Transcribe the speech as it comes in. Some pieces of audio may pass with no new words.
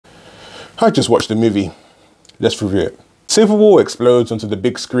I just watched the movie. Let's review it. Civil War explodes onto the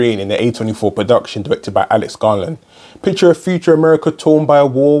big screen in the A24 production directed by Alex Garland. Picture a future America torn by a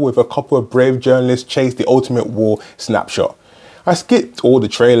war with a couple of brave journalists chase the ultimate war snapshot. I skipped all the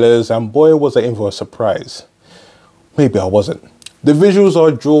trailers and boy was I in for a surprise. Maybe I wasn't. The visuals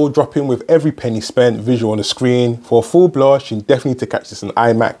are jaw-dropping with every penny spent visual on the screen. For a full blast, you definitely need to catch this in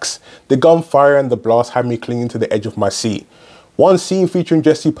IMAX. The gunfire and the blast had me clinging to the edge of my seat. One scene featuring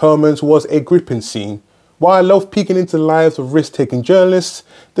Jesse Perlman was a gripping scene. While I love peeking into the lives of risk-taking journalists,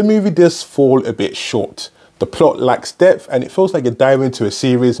 the movie does fall a bit short. The plot lacks depth and it feels like you're diving into a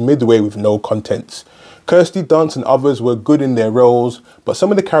series midway with no content. Kirsty Dunst and others were good in their roles, but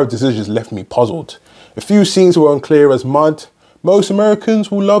some of the character decisions left me puzzled. A few scenes were unclear as mud. Most Americans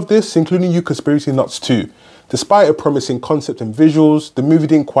will love this, including you conspiracy nuts too. Despite a promising concept and visuals, the movie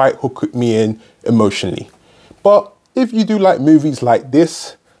didn't quite hook me in emotionally. But if you do like movies like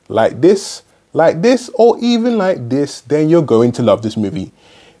this, or even like this, then you're going to love this movie.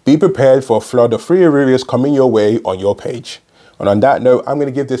 Be prepared for a flood of free reviews coming your way on your page. And on that note, I'm going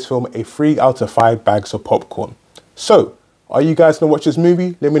to give this film a 3 out of 5 bags of popcorn. So, are you guys going to watch this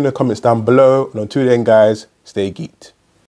movie? Let me know in the comments down below. And until then guys, stay geeked.